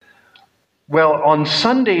Well, on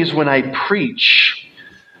Sundays when I preach,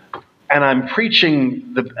 and I'm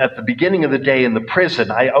preaching at the beginning of the day in the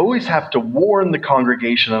prison, I always have to warn the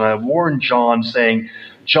congregation, and I warn John saying,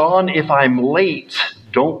 John, if I'm late,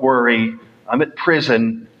 don't worry, I'm at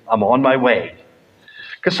prison, I'm on my way.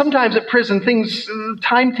 Because sometimes at prison,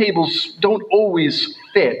 timetables don't always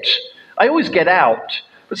fit. I always get out,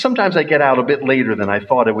 but sometimes I get out a bit later than I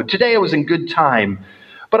thought I would. Today I was in good time,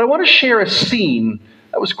 but I want to share a scene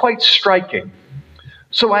that was quite striking.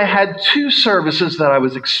 So I had 2 services that I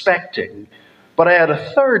was expecting, but I had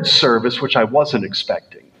a 3rd service which I wasn't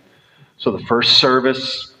expecting. So the first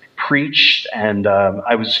service preached, and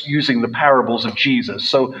I was using the parables of Jesus.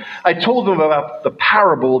 So I told them about the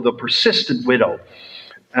parable of the persistent widow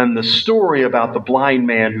and the story about the blind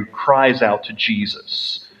man who cries out to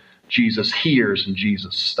Jesus. Jesus hears and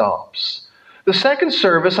Jesus stops. The second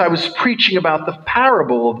service, I was preaching about the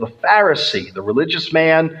parable of the Pharisee, the religious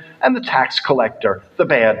man, and the tax collector, the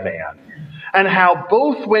bad man, and how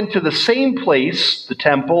both went to the same place, the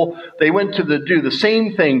temple. They went to do the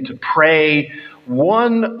same thing, to pray.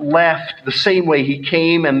 One left the same way he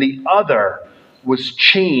came, and the other was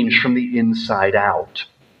changed from the inside out.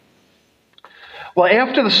 Well,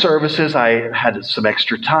 after the services, I had some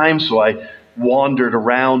extra time, so I wandered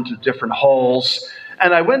around to different halls.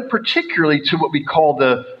 And I went particularly to what we call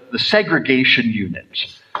the segregation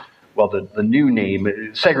unit. Well, the new name,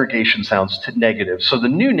 segregation sounds negative. So the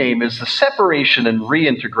new name is the separation and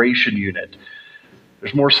reintegration unit.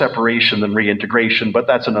 There's more separation than reintegration, but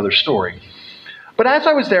that's another story. But as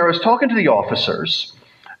I was there, I was talking to the officers,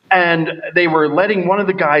 and they were letting one of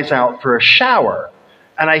the guys out for a shower.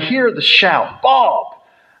 And I hear the shout, Bob!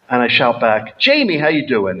 And I shout back, Jamie, how you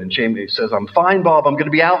doing? And Jamie says, I'm fine, Bob. I'm going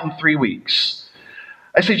to be out in 3 weeks.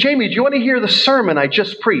 I say, Jamie, do you want to hear the sermon I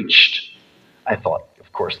just preached? I thought,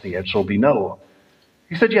 of course, the answer will be no.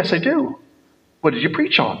 He said, yes, I do. What did you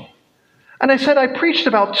preach on? And I said, I preached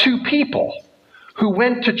about 2 people who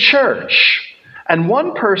went to church. And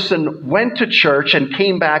one person went to church and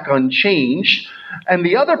came back unchanged. And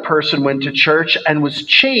the other person went to church and was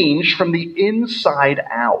changed from the inside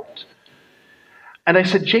out. And I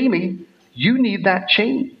said, Jamie, you need that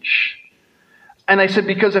change. And I said,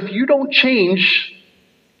 because if you don't change,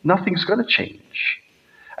 nothing's going to change.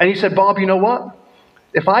 And he said, Bob, you know what?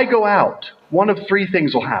 If I go out, one of 3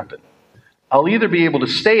 things will happen. I'll either be able to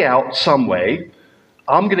stay out some way,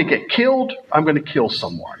 I'm going to get killed, I'm going to kill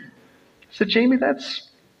someone. I said, Jamie, that's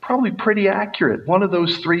probably pretty accurate. One of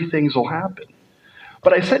those 3 things will happen.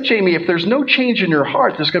 But I said, Jamie, if there's no change in your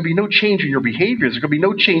heart, there's going to be no change in your behavior, there's going to be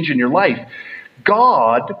no change in your life.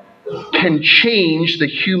 God can change the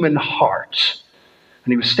human heart.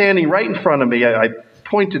 And he was standing right in front of me. I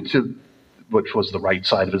pointed to which was the right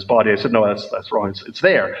side of his body. I said, no, that's wrong. It's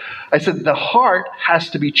there. I said, the heart has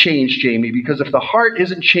to be changed, Jamie, because if the heart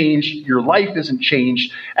isn't changed, your life isn't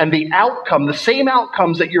changed, and the outcome, the same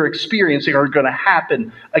outcomes that you're experiencing are going to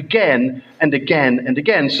happen again and again and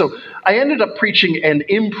again. So I ended up preaching an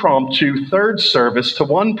impromptu 3rd service to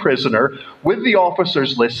one prisoner with the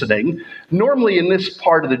officers listening. Normally in this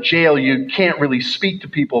part of the jail, you can't really speak to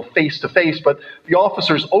people face to face, but the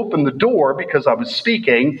officers opened the door because I was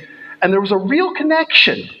speaking. And there was a real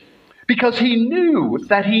connection because he knew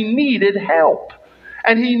that he needed help.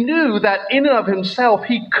 And he knew that in and of himself,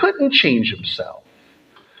 he couldn't change himself.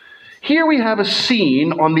 Here we have a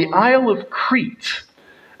scene on the Isle of Crete.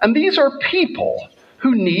 And these are people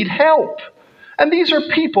who need help. And these are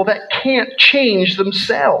people that can't change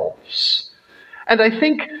themselves. And I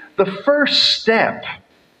think the first step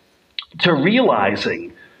to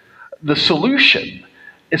realizing the solution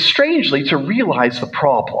is strangely to realize the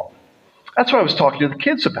problem. That's what I was talking to the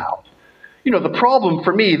kids about. You know, the problem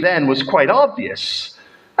for me then was quite obvious.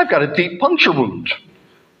 I've got a deep puncture wound.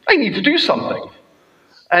 I need to do something.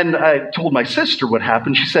 And I told my sister what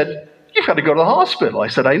happened. She said, you've got to go to the hospital. I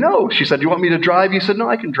said, I know. She said, do you want me to drive? You said, no,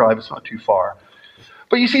 I can drive. It's not too far.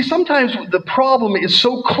 But you see, sometimes the problem is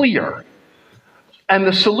so clear and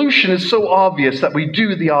the solution is so obvious that we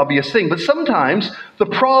do the obvious thing. But sometimes the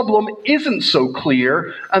problem isn't so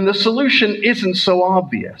clear and the solution isn't so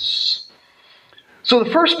obvious. So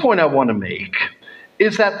the first point I want to make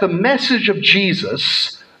is that the message of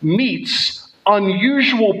Jesus meets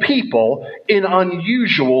unusual people in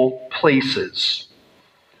unusual places.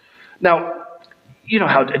 Now, you know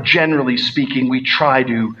how generally speaking we try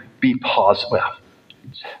to be positive. Well,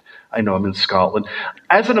 I know I'm in Scotland.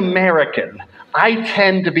 As an American, I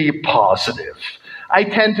tend to be positive. I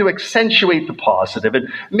tend to accentuate the positive,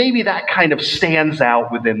 and maybe that kind of stands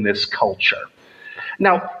out within this culture.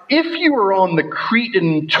 Now, if you were on the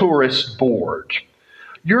Cretan tourist board,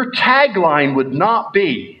 your tagline would not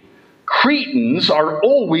be, Cretans are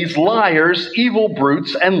always liars, evil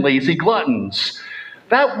brutes, and lazy gluttons.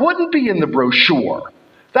 That wouldn't be in the brochure.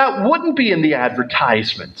 That wouldn't be in the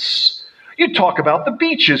advertisements. You'd talk about the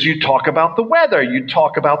beaches, you'd talk about the weather, you'd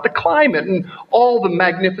talk about the climate and all the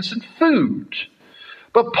magnificent food.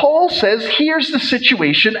 But Paul says, here's the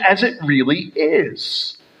situation as it really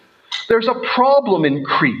is. There's a problem in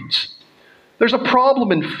Crete. There's a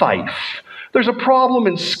problem in Fife. There's a problem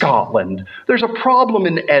in Scotland. There's a problem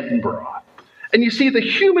in Edinburgh. And you see, the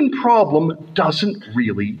human problem doesn't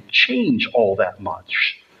really change all that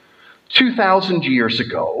much. 2,000 years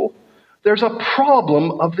ago, there's a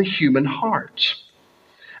problem of the human heart.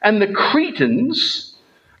 And the Cretans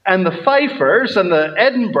and the Fifers and the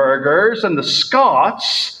Edinburghers and the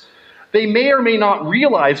Scots, they may or may not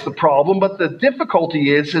realize the problem, but the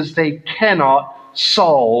difficulty is they cannot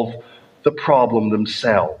solve the problem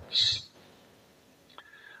themselves.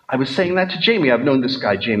 I was saying that to Jamie. I've known this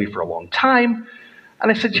guy, Jamie, for a long time.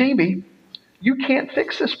 And I said, Jamie, you can't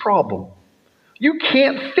fix this problem. You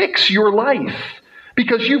can't fix your life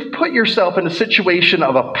because you've put yourself in a situation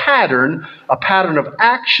of a pattern of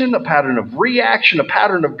action, a pattern of reaction, a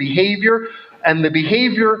pattern of behavior, and the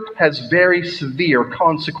behavior has very severe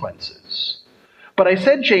consequences. But I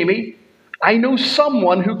said, Jamie, I know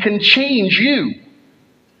someone who can change you,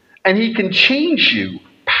 and he can change you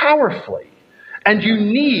powerfully. And you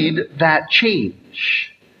need that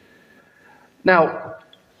change. Now,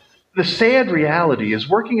 the sad reality is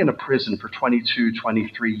working in a prison for 22,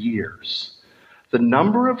 23 years, the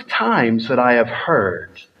number of times that I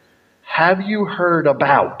have you heard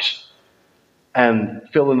about, and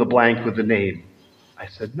fill in the blank with the name. I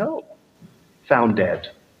said, no. Found dead.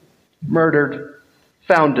 Murdered.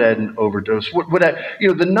 Found dead and overdosed.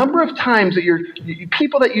 The number of times that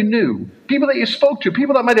people that you knew, people that you spoke to,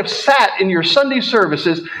 people that might have sat in your Sunday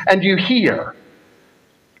services, and you hear,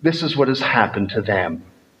 this is what has happened to them.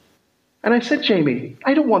 And I said, Jamie,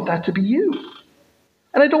 I don't want that to be you.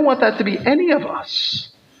 And I don't want that to be any of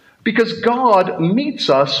us. Because God meets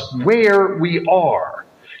us where we are.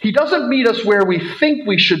 He doesn't meet us where we think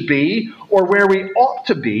we should be or where we ought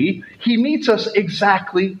to be. He meets us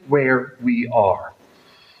exactly where we are.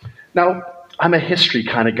 Now, I'm a history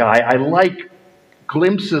kind of guy. I like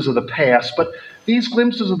glimpses of the past, but these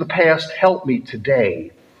glimpses of the past help me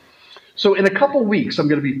today. So in a couple weeks, I'm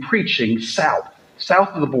going to be preaching south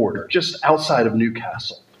of the border, just outside of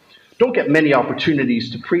Newcastle. Don't get many opportunities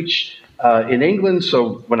to preach in England,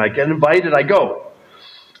 so when I get invited, I go.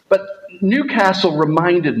 But Newcastle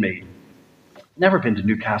reminded me, never been to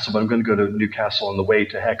Newcastle, but I'm going to go to Newcastle on the way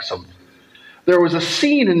to Hexham. There was a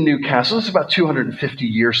scene in Newcastle, this is about 250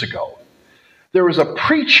 years ago. There was a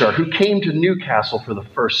preacher who came to Newcastle for the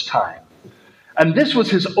first time. And this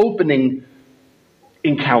was his opening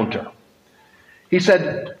encounter. He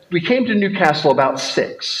said, we came to Newcastle about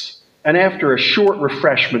 6, and after a short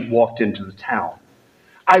refreshment walked into the town.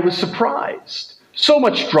 I was surprised. So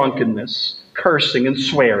much drunkenness, cursing and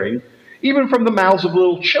swearing, even from the mouths of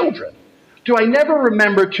little children. Do I never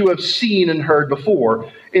remember to have seen and heard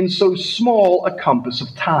before in so small a compass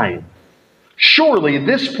of time? Surely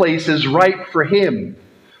this place is right for him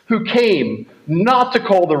who came not to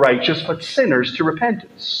call the righteous, but sinners to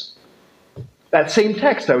repentance. That same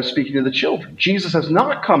text I was speaking to the children. Jesus has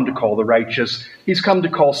not come to call the righteous. He's come to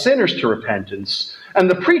call sinners to repentance. And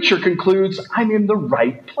the preacher concludes, I'm in the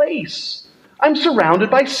right place. I'm surrounded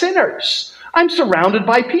by sinners. I'm surrounded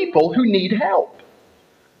by people who need help.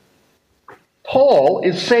 Paul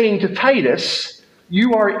is saying to Titus,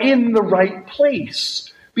 you are in the right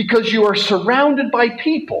place because you are surrounded by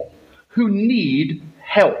people who need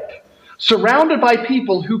help. Surrounded by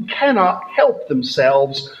people who cannot help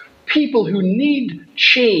themselves, people who need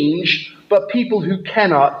change, but people who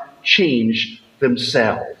cannot change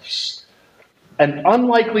themselves. An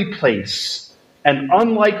unlikely place, an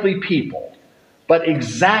unlikely people, but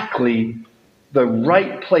exactly the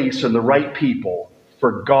right place and the right people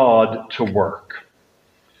for God to work.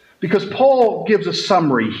 Because Paul gives a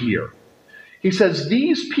summary here. He says,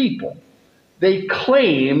 these people, they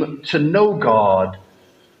claim to know God,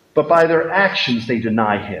 but by their actions they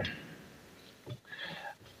deny him.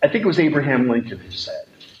 I think it was Abraham Lincoln who said,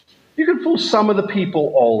 you can fool some of the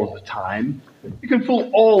people all of the time. You can fool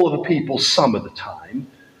all of the people some of the time,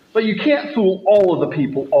 but you can't fool all of the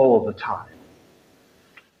people all of the time.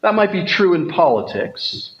 That might be true in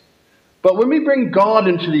politics, but when we bring God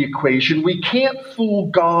into the equation, we can't fool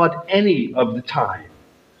God any of the time.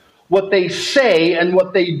 What they say and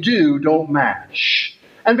what they do don't match.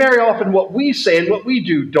 And very often what we say and what we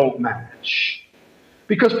do don't match.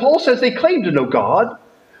 Because Paul says they claim to know God,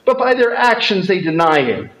 but by their actions they deny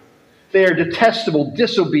him. They are detestable,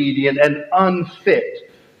 disobedient, and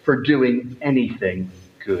unfit for doing anything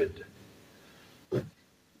good.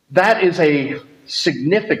 That is a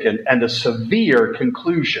significant and a severe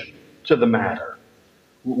conclusion to the matter.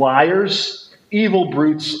 Liars, evil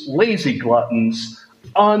brutes, lazy gluttons,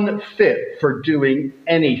 unfit for doing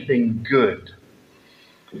anything good.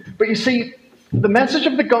 But you see, the message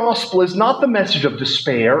of the gospel is not the message of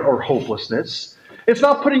despair or hopelessness. It's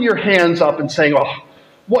not putting your hands up and saying, oh,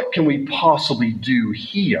 what can we possibly do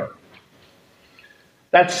here?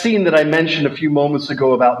 That scene that I mentioned a few moments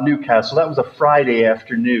ago about Newcastle, that was a Friday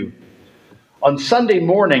afternoon. On Sunday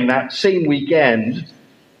morning, that same weekend,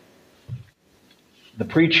 the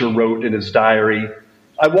preacher wrote in his diary,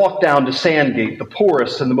 I walked down to Sandgate, the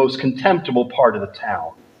poorest and the most contemptible part of the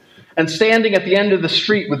town. And standing at the end of the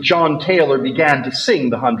street with John Taylor began to sing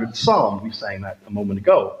the 100th Psalm. We sang that a moment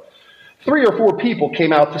ago. 3 or 4 people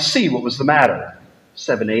came out to see what was the matter.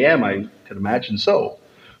 7 a.m., I could imagine so.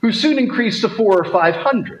 Who soon increased to 400 or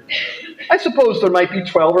 500. I suppose there might be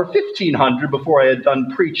 12 or 1,500 before I had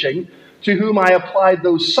done preaching, to whom I applied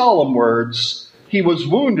those solemn words, He was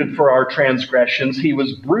wounded for our transgressions, He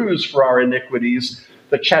was bruised for our iniquities,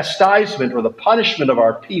 the chastisement or the punishment of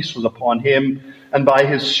our peace was upon Him, and by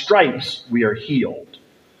His stripes we are healed.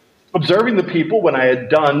 Observing the people when I had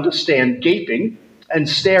done to stand gaping and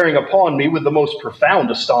staring upon me with the most profound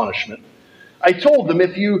astonishment, I told them,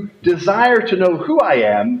 if you desire to know who I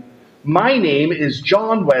am, my name is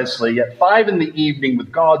John Wesley. At 5 p.m,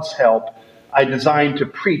 with God's help, I designed to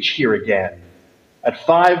preach here again. At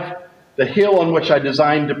 5, the hill on which I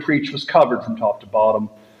designed to preach was covered from top to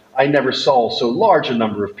bottom. I never saw so large a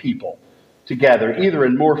number of people together, either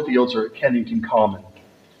in Moorfields or at Kennington Common.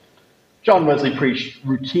 John Wesley preached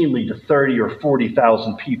routinely to 30 or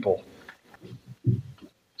 40,000 people.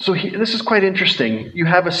 So this is quite interesting. You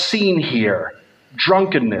have a scene here.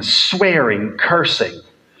 Drunkenness, swearing, cursing.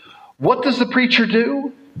 What does the preacher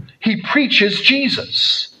do? He preaches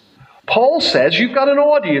Jesus. Paul says, you've got an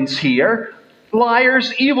audience here.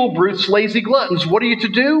 Liars, evil brutes, lazy gluttons. What are you to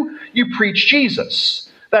do? You preach Jesus.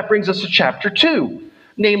 That brings us to chapter 2.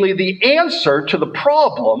 Namely, the answer to the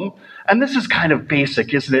problem. And this is kind of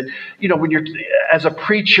basic, isn't it? You know, when you're, as a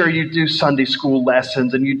preacher, you do Sunday school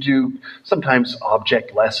lessons and you do sometimes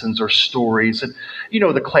object lessons or stories. And you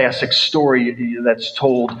know the classic story that's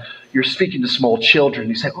told, you're speaking to small children.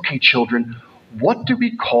 You say, okay, children, what do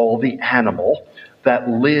we call the animal that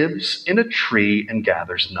lives in a tree and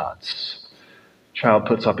gathers nuts? Child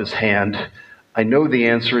puts up his hand. I know the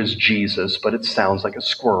answer is Jesus, but it sounds like a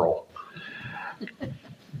squirrel.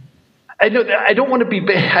 I don't want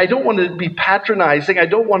to be patronizing. I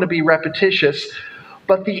don't want to be repetitious.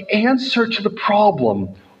 But the answer to the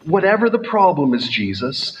problem, whatever the problem is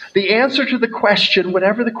Jesus, the answer to the question,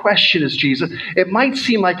 whatever the question is Jesus, it might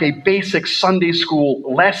seem like a basic Sunday school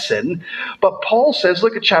lesson, but Paul says,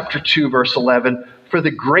 look at chapter 2, verse 11, for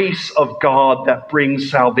the grace of God that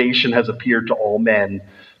brings salvation has appeared to all men.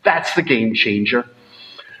 That's the game changer.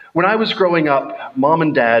 When I was growing up, Mom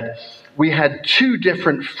and Dad, we had 2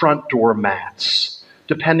 different front door mats,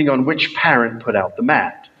 depending on which parent put out the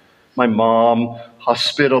mat. My mom,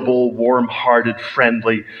 hospitable, warm-hearted,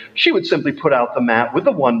 friendly, she would simply put out the mat with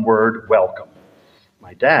the one word, welcome.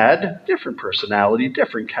 My dad, different personality,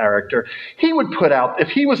 different character, he would put out, if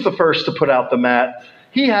he was the first to put out the mat,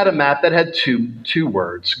 he had a mat that had two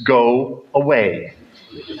words, go away.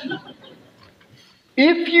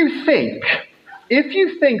 If you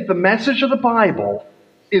think the message of the Bible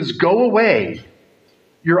is go away,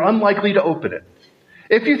 you're unlikely to open it.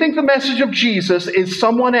 If you think the message of Jesus is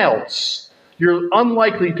someone else, you're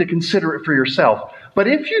unlikely to consider it for yourself. But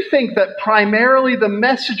if you think that primarily the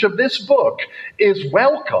message of this book is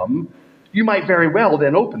welcome, you might very well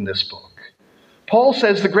then open this book. Paul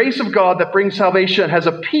says the grace of God that brings salvation has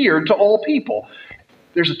appeared to all people.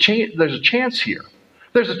 There's a chance here.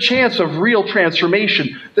 There's a chance of real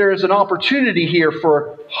transformation. There is an opportunity here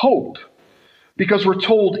for hope. Because we're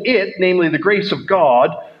told it, namely the grace of God,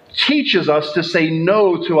 teaches us to say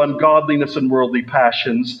no to ungodliness and worldly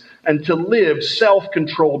passions and to live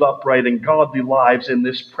self-controlled, upright, and godly lives in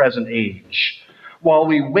this present age, while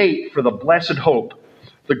we wait for the blessed hope,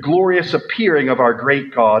 the glorious appearing of our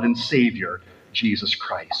great God and Savior, Jesus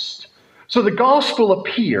Christ. So the gospel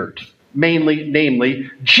appeared, namely,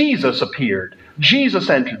 Jesus appeared. Jesus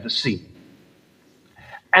entered the scene.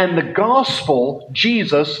 And the gospel,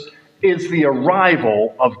 Jesus, is the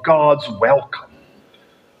arrival of God's welcome.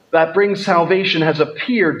 That brings salvation has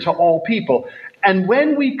appeared to all people. And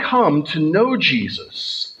when we come to know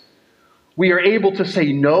Jesus, we are able to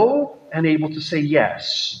say no and able to say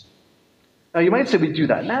yes. Now, you might say we do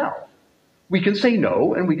that now. We can say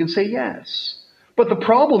no and we can say yes. But the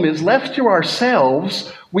problem is, left to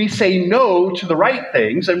ourselves, we say no to the right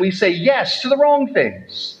things and we say yes to the wrong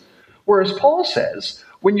things. Whereas Paul says,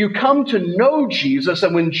 when you come to know Jesus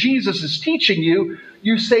and when Jesus is teaching you,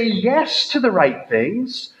 you say yes to the right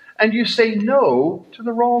things and you say no to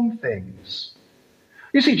the wrong things.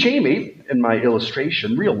 You see, Jamie, in my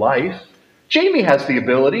illustration, real life, Jamie has the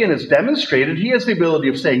ability and has demonstrated he has the ability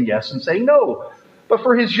of saying yes and saying no. But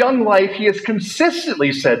for his young life, he has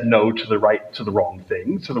consistently said no to the right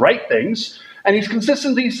things, and he's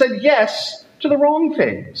consistently said yes to the wrong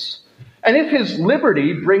things. And if his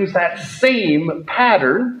liberty brings that same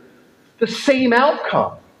pattern, the same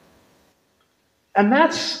outcome. And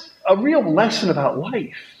that's a real lesson about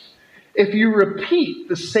life. If you repeat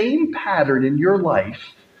the same pattern in your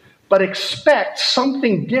life, but expect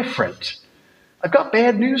something different, I've got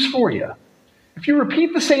bad news for you. If you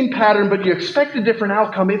repeat the same pattern, but you expect a different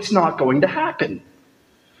outcome, it's not going to happen.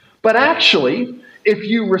 But actually, if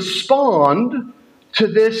you respond to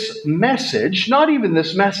this message, not even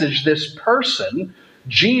this message, this person,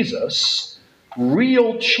 Jesus,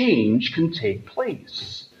 real change can take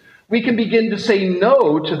place. We can begin to say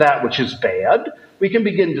no to that which is bad. We can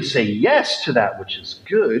begin to say yes to that which is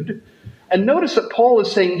good. And notice that Paul is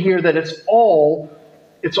saying here that it's all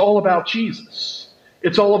about Jesus.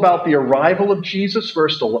 It's all about the arrival of Jesus,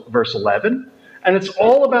 verse 11, and it's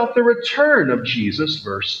all about the return of Jesus,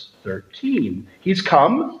 verse 13. He's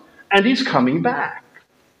come, and he's coming back.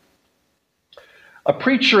 A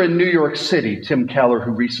preacher in New York City, Tim Keller, who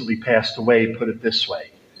recently passed away, put it this way.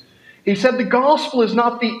 He said, the gospel is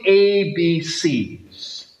not the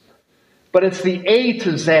ABCs, but it's the A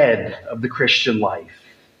to Z of the Christian life.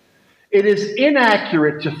 It is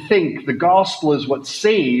inaccurate to think the gospel is what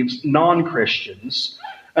saves non-Christians,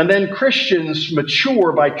 and then Christians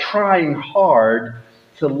mature by trying hard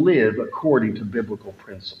to live according to biblical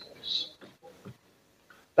principles.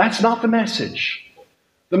 That's not the message.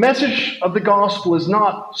 The message of the gospel is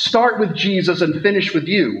not start with Jesus and finish with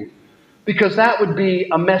you, because that would be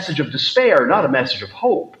a message of despair, not a message of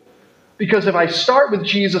hope. Because if I start with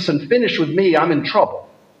Jesus and finish with me, I'm in trouble.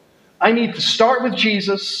 I need to start with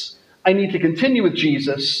Jesus. I need to continue with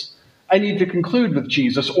Jesus. I need to conclude with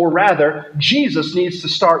Jesus. Or rather, Jesus needs to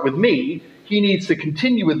start with me. He needs to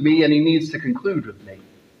continue with me, and he needs to conclude with me.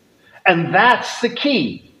 And that's the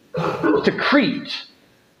key to Crete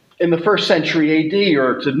in the 1st century AD,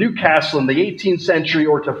 or to Newcastle in the 18th century,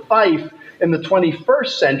 or to Fife in the 21st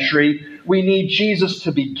century. We need Jesus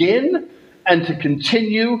to begin and to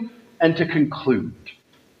continue and to conclude.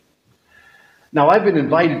 Now, I've been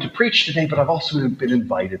invited to preach today, but I've also been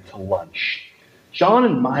invited to lunch. John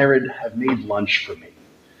and Myron have made lunch for me.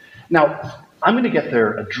 Now, I'm going to get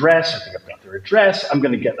their address. I think I've got their address. I've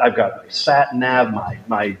got my sat nav,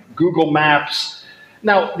 my Google Maps.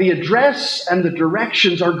 Now, the address and the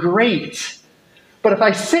directions are great. But if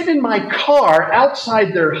I sit in my car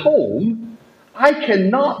outside their home, I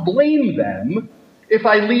cannot blame them if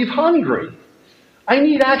I leave hungry. I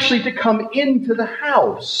need actually to come into the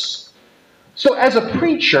house. So as a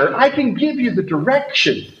preacher, I can give you the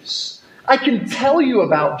directions. I can tell you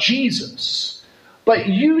about Jesus. But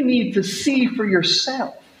you need to see for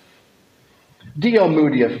yourself. D.L.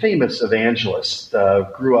 Moody, a famous evangelist,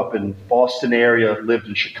 grew up in Boston area, lived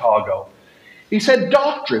in Chicago. He said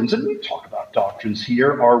doctrines, and we talk about doctrines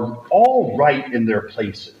here, are all right in their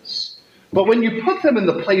places. But when you put them in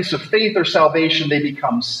the place of faith or salvation, they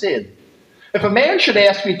become sin. If a man should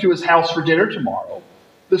ask me to his house for dinner tomorrow,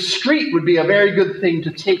 the street would be a very good thing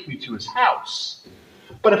to take me to his house.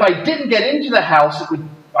 But if I didn't get into the house,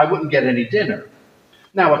 I wouldn't get any dinner.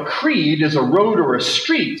 Now, a creed is a road or a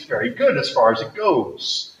street. It's very good as far as it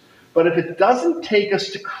goes. But if it doesn't take us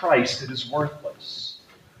to Christ, it is worthless.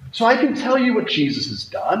 So I can tell you what Jesus has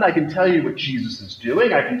done. I can tell you what Jesus is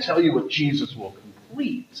doing. I can tell you what Jesus will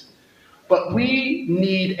complete. But we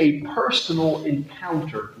need a personal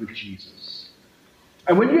encounter with Jesus.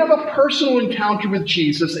 And when you have a personal encounter with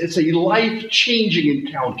Jesus, it's a life-changing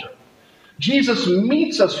encounter. Jesus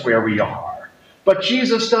meets us where we are, but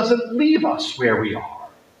Jesus doesn't leave us where we are.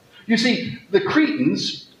 You see, the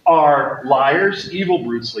Cretans are liars, evil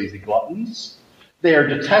brutes, lazy gluttons. They are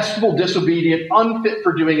detestable, disobedient, unfit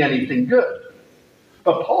for doing anything good.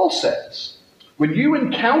 But Paul says, when you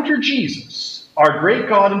encounter Jesus, our great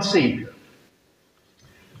God and Savior,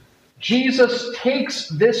 Jesus takes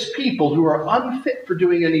this people who are unfit for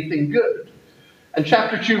doing anything good. And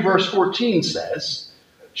chapter 2, verse 14 says,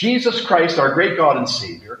 Jesus Christ, our great God and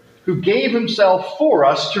Savior, who gave himself for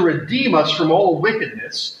us to redeem us from all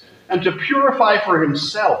wickedness and to purify for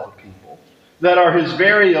himself a people that are his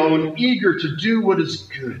very own, eager to do what is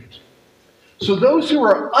good. So those who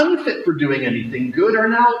are unfit for doing anything good are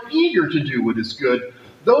now eager to do what is good.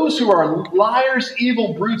 Those who are liars,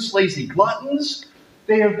 evil brutes, lazy gluttons,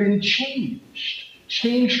 they have been changed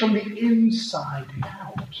from the inside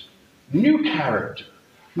out. New character,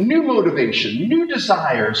 new motivation, new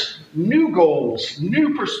desires, new goals,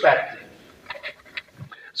 new perspective.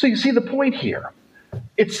 So you see the point here.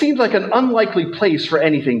 It seems like an unlikely place for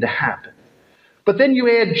anything to happen. But then you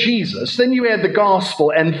add Jesus, then you add the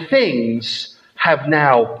gospel, and things have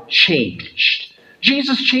now changed.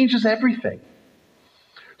 Jesus changes everything.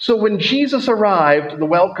 So when Jesus arrived, the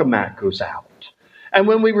welcome mat goes out. And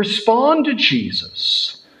when we respond to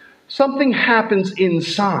Jesus, something happens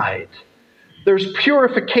inside. There's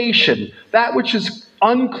purification. That which is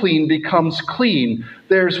unclean becomes clean.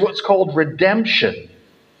 There's what's called redemption.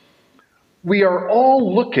 We are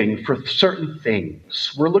all looking for certain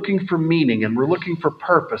things. We're looking for meaning, and we're looking for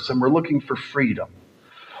purpose, and we're looking for freedom.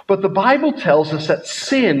 But the Bible tells us that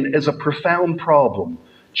sin is a profound problem.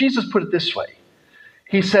 Jesus put it this way.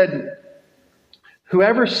 He said,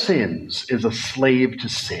 whoever sins is a slave to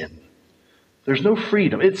sin. There's no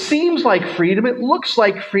freedom. It seems like freedom. It looks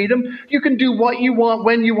like freedom. You can do what you want,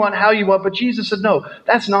 when you want, how you want. But Jesus said, no,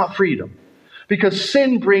 that's not freedom. Because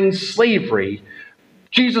sin brings slavery.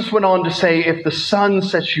 Jesus went on to say, if the Son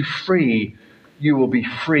sets you free, you will be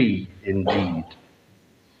free indeed.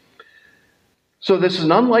 So this is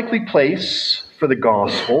an unlikely place for the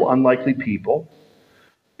gospel, unlikely people.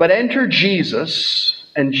 But enter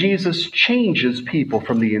Jesus, and Jesus changes people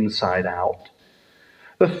from the inside out.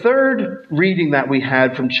 The third reading that we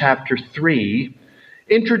had from chapter 3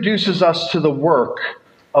 introduces us to the work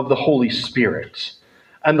of the Holy Spirit.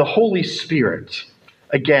 And the Holy Spirit,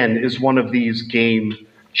 again, is one of these game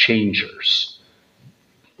changers.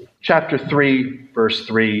 Chapter 3, verse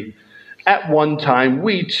 3. At one time,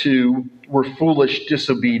 we too were foolish,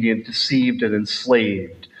 disobedient, deceived, and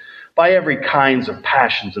enslaved by every kinds of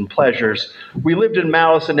passions and pleasures. We lived in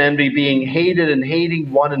malice and envy, being hated and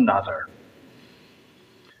hating one another.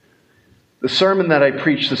 The sermon that I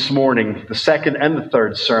preached this morning, the second and the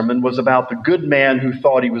third sermon, was about the good man who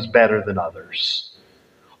thought he was better than others.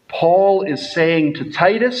 Paul is saying to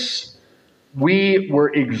Titus, we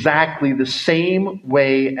were exactly the same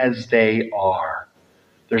way as they are.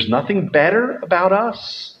 There's nothing better about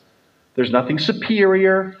us. There's nothing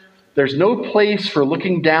superior. There's no place for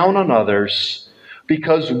looking down on others,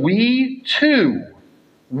 because we too,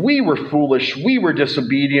 we were foolish, we were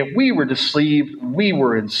disobedient, we were deceived, we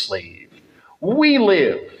were enslaved. We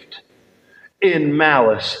lived in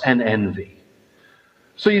malice and envy.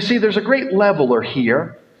 So you see, there's a great leveler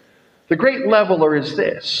here. The great leveler is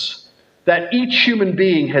this, that each human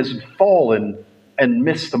being has fallen and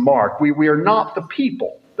missed the mark. We are not the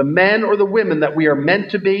people, the men or the women that we are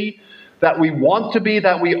meant to be, that we want to be,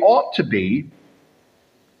 that we ought to be.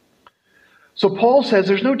 So Paul says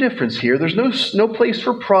there's no difference here. There's no place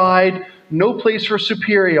for pride, no place for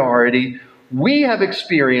superiority. We have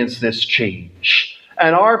experienced this change.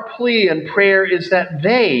 And our plea and prayer is that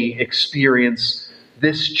they experience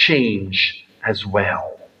this change as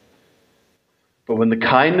well. But when the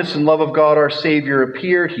kindness and love of God our Savior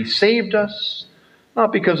appeared, He saved us,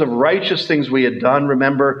 not because of righteous things we had done.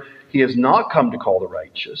 Remember, He has not come to call the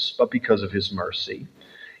righteous, but because of His mercy.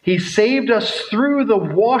 He saved us through the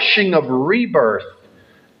washing of rebirth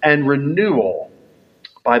and renewal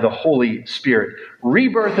by the Holy Spirit.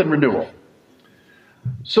 Rebirth and renewal.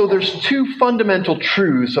 So there's two fundamental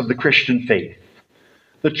truths of the Christian faith.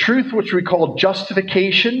 The truth which we call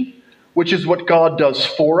justification, which is what God does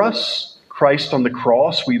for us. Christ on the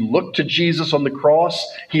cross. We look to Jesus on the cross.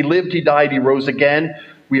 He lived, He died, He rose again.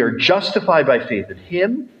 We are justified by faith in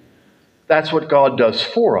Him. That's what God does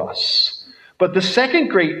for us. But the second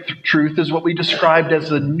great truth is what we described as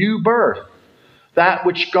the new birth. That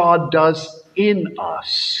which God does in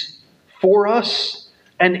us, for us,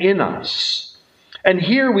 and in us. And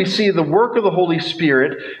here we see the work of the Holy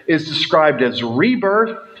Spirit is described as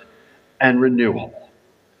rebirth and renewal.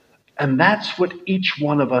 And that's what each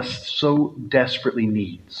one of us so desperately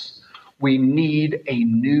needs. We need a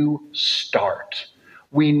new start.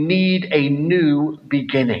 We need a new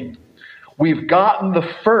beginning. We've gotten the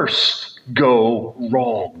first go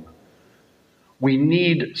wrong. We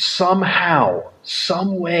need somehow,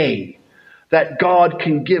 some way, that God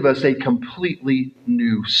can give us a completely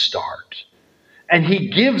new start. And He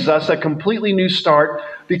gives us a completely new start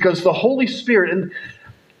because the Holy Spirit, and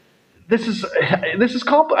this is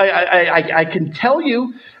I can tell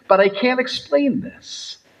you, but I can't explain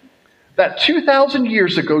this. That 2,000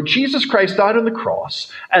 years ago, Jesus Christ died on the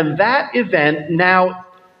cross, and that event now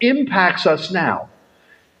impacts us now.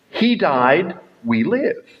 He died, we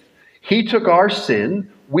live. He took our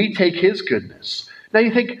sin, we take his goodness. Now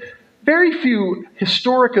you think, very few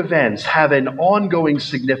historic events have an ongoing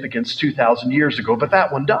significance 2,000 years ago, but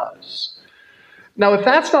that one does. Now, if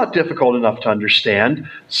that's not difficult enough to understand,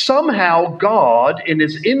 somehow God, in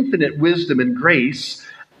his infinite wisdom and grace,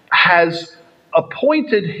 has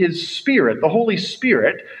appointed his Spirit, the Holy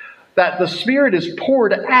Spirit, that the Spirit is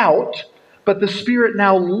poured out, but the Spirit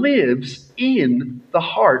now lives in the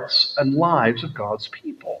hearts and lives of God's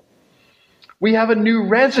people. We have a new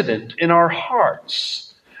resident in our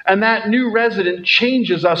hearts, and that new resident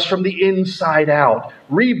changes us from the inside out,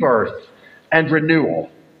 rebirth and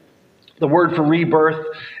renewal. The word for rebirth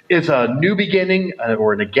is a new beginning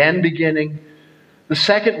or an again beginning. The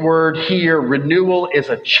second word here, renewal, is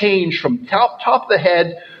a change from top of the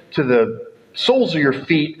head to the soles of your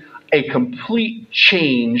feet, a complete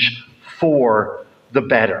change for the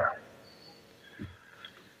better.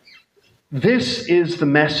 This is the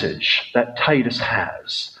message that Titus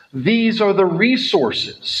has. These are the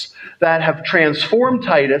resources that have transformed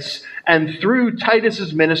Titus, and through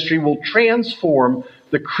Titus's ministry will transform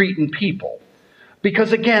the Cretan people.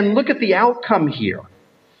 Because again, look at the outcome here.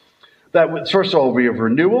 That first of all, we have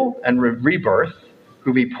renewal and rebirth,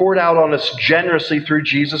 who be poured out on us generously through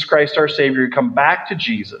Jesus Christ our Savior, who come back to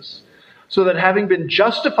Jesus, so that having been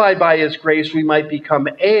justified by his grace, we might become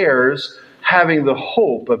heirs, having the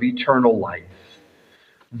hope of eternal life.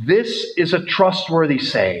 This is a trustworthy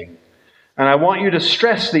saying, and I want you to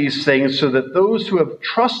stress these things so that those who have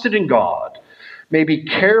trusted in God may be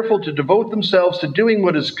careful to devote themselves to doing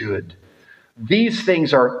what is good. These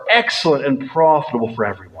things are excellent and profitable for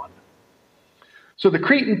everyone. So the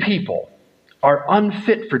Cretan people are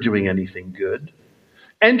unfit for doing anything good.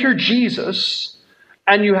 Enter Jesus,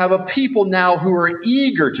 and you have a people now who are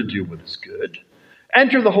eager to do what is good.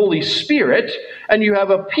 Enter the Holy Spirit, and you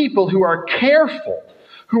have a people who are careful,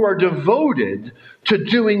 who are devoted to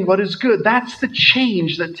doing what is good. That's the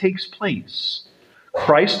change that takes place.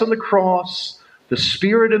 Christ on the cross, the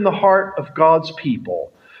Spirit in the heart of God's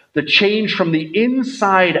people, the change from the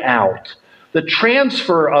inside out, the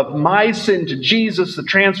transfer of my sin to Jesus, the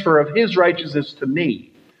transfer of his righteousness to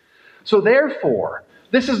me. So therefore,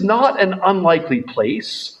 this is not an unlikely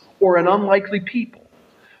place or an unlikely people.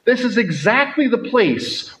 This is exactly the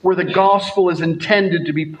place where the gospel is intended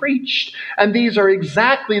to be preached. And these are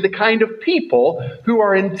exactly the kind of people who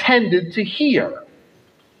are intended to hear.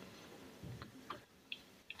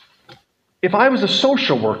 If I was a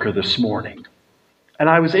social worker this morning and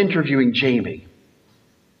I was interviewing Jamie,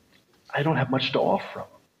 I don't have much to offer him.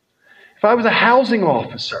 If I was a housing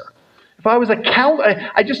officer, if I was a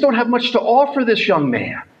I just don't have much to offer this young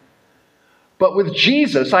man. But with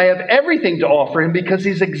Jesus, I have everything to offer him because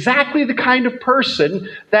he's exactly the kind of person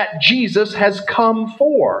that Jesus has come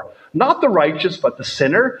for. Not the righteous, but the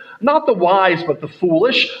sinner. Not the wise, but the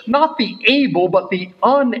foolish. Not the able, but the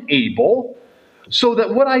unable. So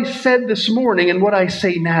that what I said this morning and what I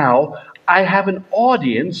say now, I have an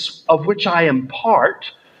audience of which I am part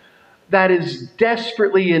that is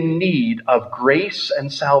desperately in need of grace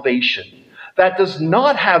and salvation. That does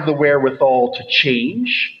not have the wherewithal to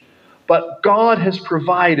change, but God has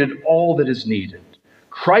provided all that is needed.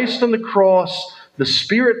 Christ on the cross, the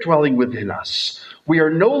Spirit dwelling within us. We are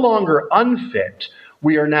no longer unfit.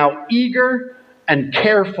 We are now eager and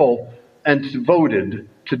careful and devoted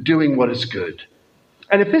to doing what is good.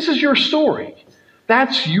 And if this is your story,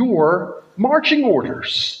 that's your marching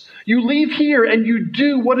orders. You leave here and you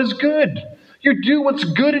do what is good. You do what's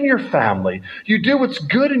good in your family. You do what's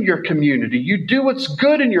good in your community. You do what's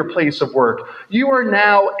good in your place of work. You are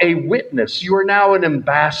now a witness. You are now an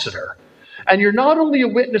ambassador. And you're not only a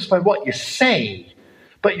witness by what you say,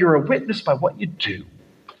 but you're a witness by what you do.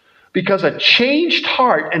 Because a changed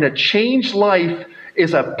heart and a changed life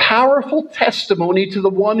is a powerful testimony to the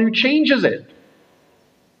one who changes it.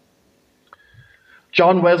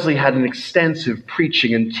 John Wesley had an extensive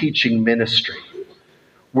preaching and teaching ministry.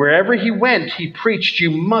 Wherever he went, he preached,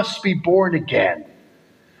 "You must be born again."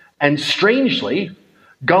 And strangely,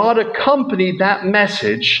 God accompanied that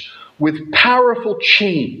message with powerful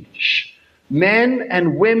change. Men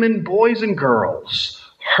and women, boys and girls,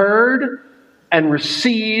 heard and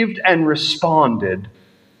received and responded,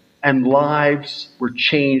 and lives were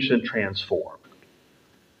changed and transformed.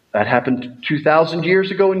 That happened 2,000 years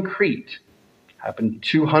ago in Crete. Happened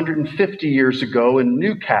 250 years ago in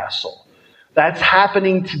Newcastle. That's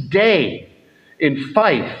happening today in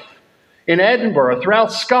Fife, in Edinburgh,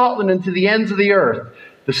 throughout Scotland and to the ends of the earth.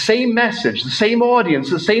 The same message, the same audience,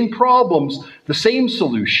 the same problems, the same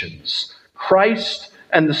solutions. Christ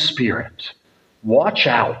and the Spirit. Watch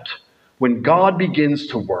out. When God begins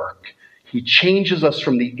to work, He changes us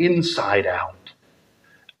from the inside out.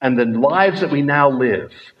 And the lives that we now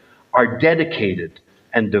live are dedicated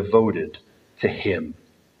and devoted to him.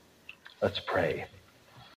 Let's pray.